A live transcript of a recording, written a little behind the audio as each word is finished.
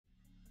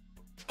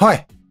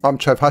Hi, I'm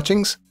Trev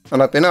Hutchings,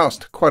 and I've been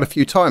asked quite a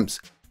few times,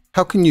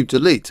 how can you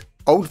delete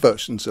old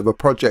versions of a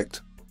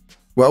project?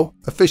 Well,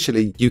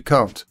 officially you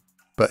can't,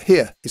 but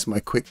here is my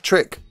quick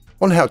trick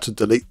on how to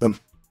delete them.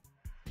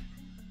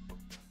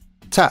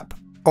 Tap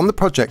on the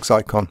projects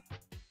icon.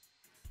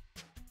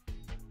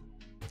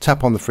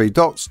 Tap on the three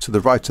dots to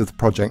the right of the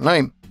project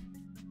name,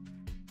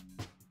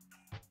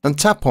 and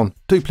tap on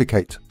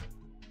Duplicate.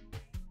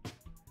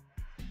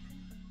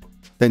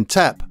 Then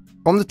tap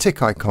on the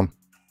tick icon.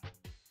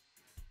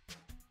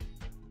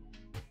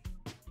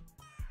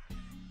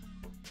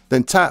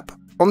 Then tap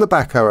on the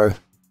back arrow.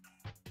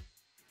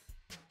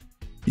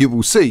 You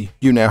will see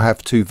you now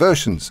have two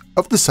versions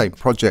of the same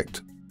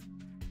project.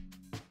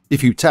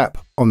 If you tap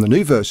on the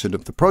new version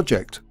of the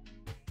project,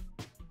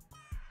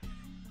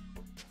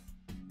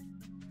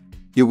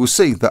 you will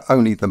see that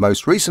only the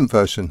most recent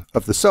version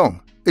of the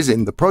song is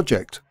in the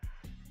project,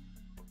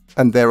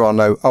 and there are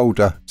no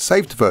older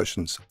saved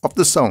versions of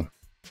the song.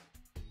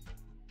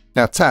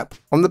 Now tap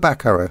on the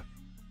back arrow.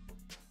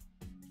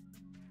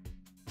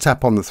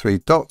 Tap on the three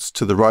dots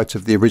to the right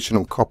of the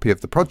original copy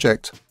of the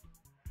project,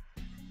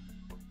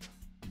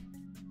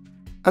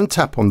 and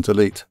tap on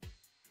Delete.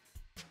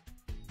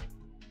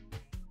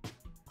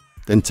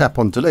 Then tap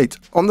on Delete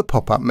on the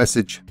pop-up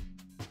message.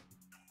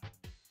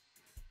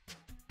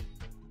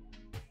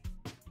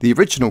 The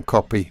original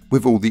copy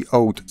with all the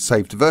old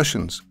saved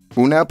versions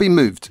will now be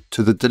moved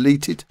to the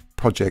Deleted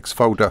Projects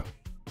folder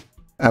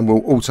and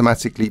will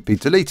automatically be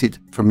deleted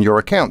from your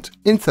account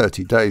in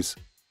 30 days.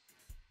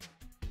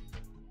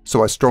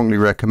 So I strongly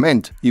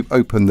recommend you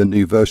open the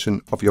new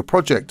version of your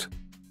project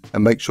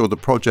and make sure the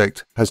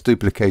project has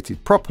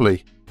duplicated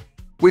properly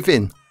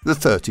within the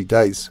 30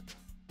 days.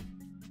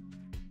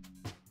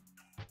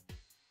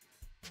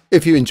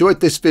 If you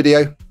enjoyed this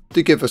video,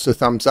 do give us a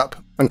thumbs up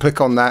and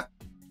click on that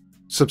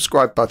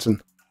subscribe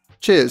button.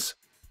 Cheers!